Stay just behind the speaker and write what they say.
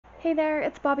Hey there,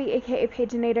 it's Bobi, aka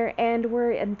Paginator, and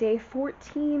we're in day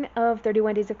 14 of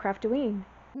 31 Days of Craftoween.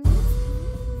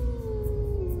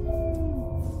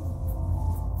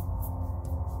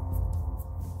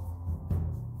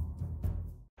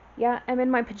 Yeah, I'm in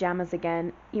my pajamas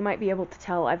again. You might be able to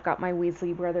tell I've got my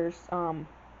Weasley Brothers,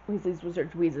 Weasley's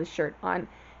Wizards Weasley shirt on.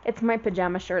 It's my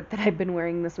pajama shirt that I've been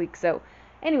wearing this week. So,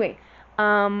 anyway,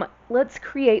 let's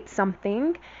create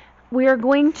something. We are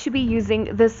going to be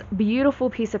using this beautiful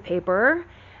piece of paper.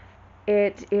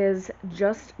 It is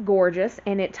just gorgeous,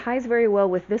 and it ties very well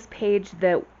with this page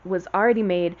that was already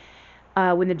made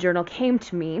when the journal came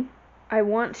to me. I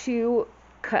want to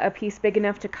cut a piece big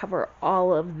enough to cover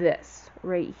all of this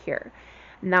right here,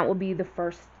 and that will be the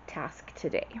first task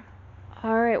today.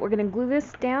 Alright, we're going to glue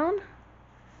this down.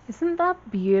 Isn't that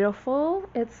beautiful?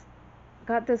 It's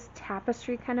got this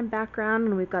tapestry kind of background,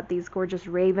 and we've got these gorgeous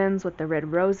ravens with the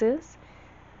red roses.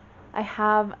 I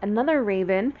have another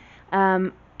raven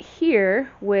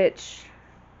here, which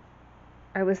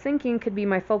I was thinking could be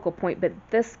my focal point, but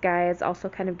this guy is also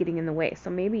kind of getting in the way,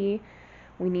 so maybe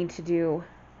we need to do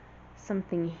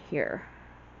something here,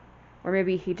 or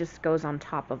maybe he just goes on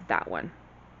top of that one.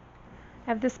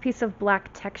 I have this piece of black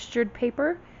textured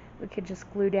paper we could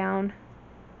just glue down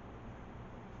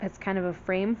as kind of a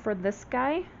frame for this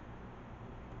guy.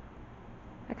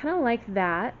 I kind of like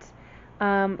that.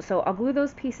 So I'll glue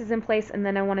those pieces in place, and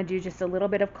then I want to do just a little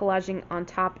bit of collaging on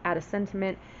top, add a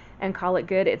sentiment, and call it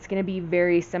good. It's going to be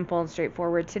very simple and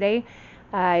straightforward today.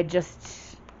 I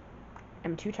just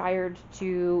am too tired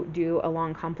to do a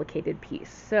long, complicated piece.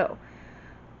 So,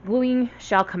 gluing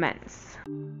shall commence.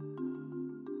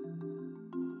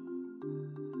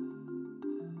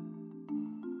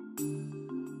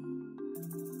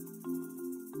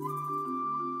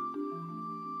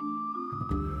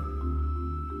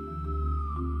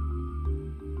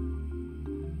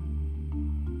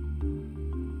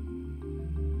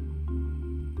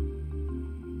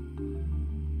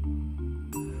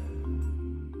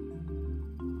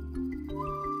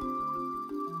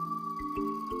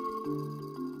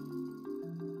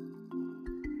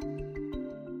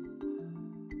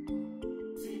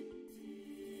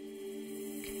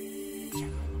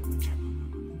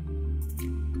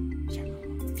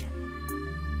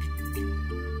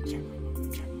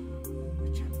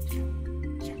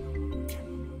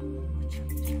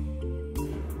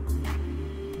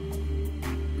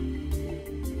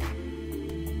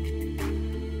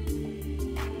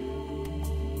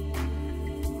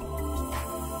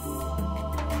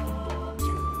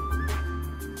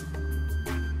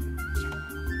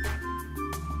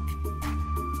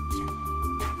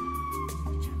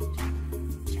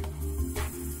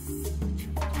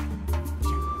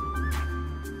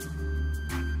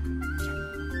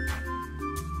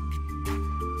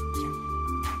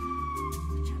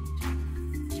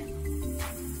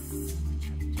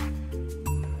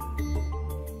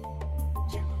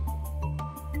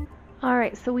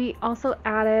 Alright, so we also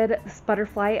added this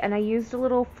butterfly, and I used a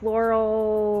little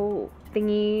floral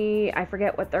thingy, I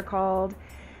forget what they're called,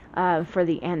 for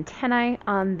the antennae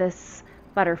on this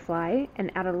butterfly,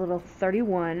 and added a little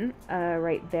 31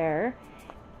 right there.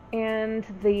 And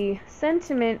the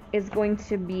sentiment is going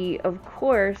to be, of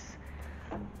course,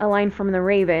 a line from the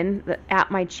raven at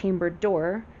my chamber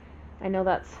door. I know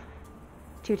that's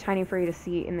too tiny for you to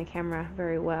see in the camera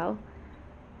very well,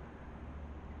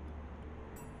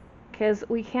 because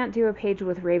we can't do a page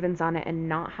with ravens on it and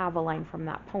not have a line from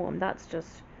that poem. That's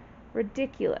just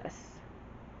ridiculous.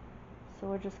 So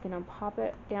we're just going to pop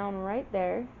it down right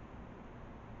there.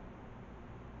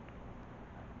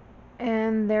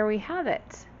 And there we have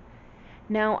it.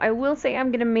 Now, I will say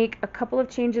I'm going to make a couple of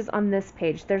changes on this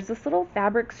page. There's this little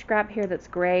fabric scrap here that's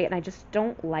gray, and I just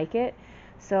don't like it.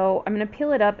 So I'm going to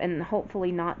peel it up and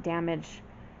hopefully not damage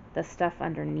the stuff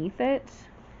underneath it.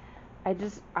 I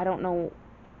don't know.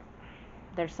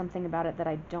 There's something about it that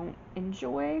I don't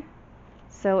enjoy.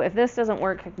 So if this doesn't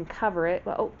work, I can cover it.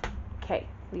 But, oh, okay,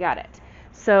 we got it.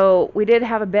 So we did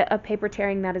have a bit of paper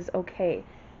tearing. That is okay.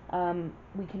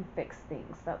 We can fix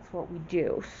things. That's what we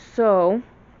do. So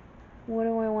what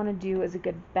do I want to do as a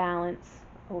good balance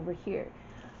over here?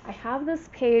 I have this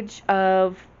page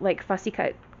of like fussy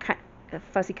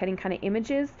cutting kind of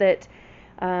images that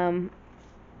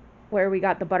where we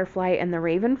got the butterfly and the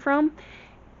raven from,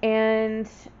 and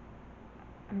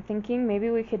I'm thinking maybe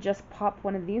we could just pop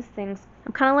one of these things.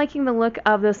 I'm kind of liking the look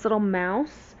of this little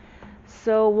mouse,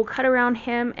 so we'll cut around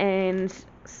him and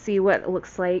see what it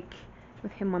looks like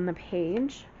with him on the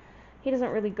page. He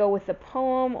doesn't really go with the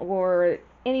poem or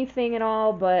anything at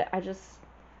all, but I just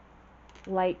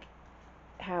like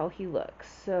how he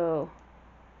looks, so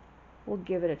we'll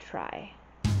give it a try.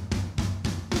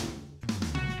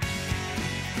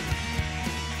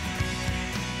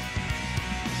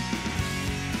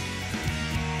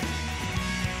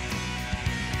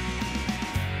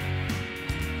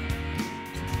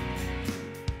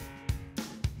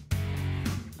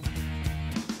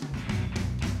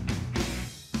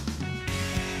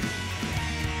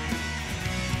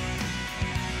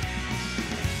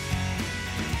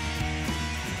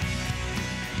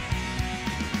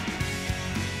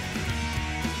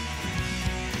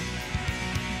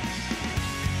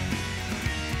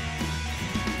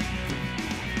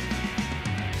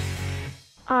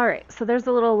 Alright, so there's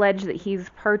a little ledge that he's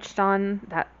perched on.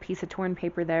 That piece of torn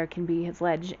paper there can be his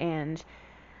ledge, and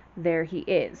there he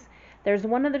is. There's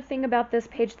one other thing about this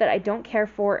page that I don't care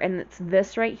for, and it's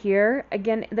this right here.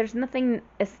 Again, there's nothing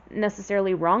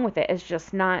necessarily wrong with it. It's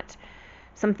just not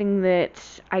something that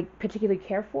I particularly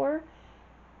care for.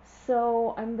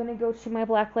 So I'm going to go to my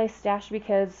black lace stash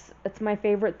because it's my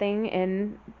favorite thing,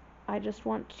 and I just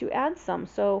want to add some.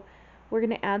 So we're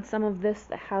going to add some of this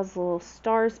that has little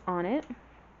stars on it.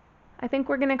 I think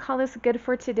we're going to call this good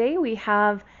for today. We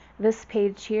have this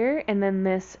page here and then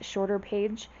this shorter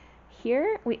page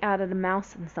here. We added a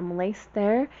mouse and some lace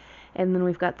there, and then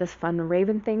we've got this fun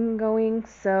raven thing going.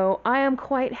 So I am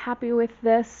quite happy with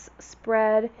this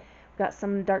spread. We've got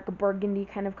some dark burgundy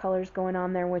kind of colors going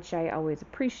on there, which I always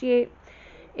appreciate.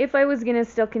 If I was going to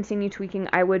still continue tweaking,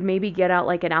 I would maybe get out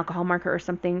like an alcohol marker or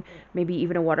something, maybe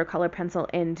even a watercolor pencil,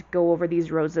 and go over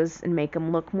these roses and make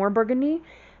them look more burgundy.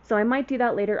 So I might do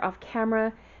that later off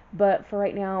camera, but for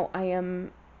right now, I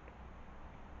am,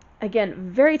 again,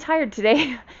 very tired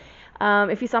today.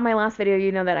 If you saw my last video,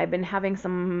 you know that I've been having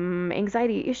some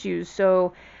anxiety issues,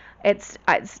 so it's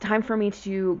time for me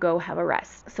to go have a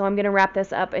rest. So I'm going to wrap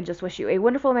this up and just wish you a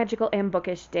wonderful, magical, and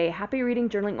bookish day. Happy reading,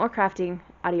 journaling, or crafting.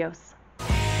 Adios.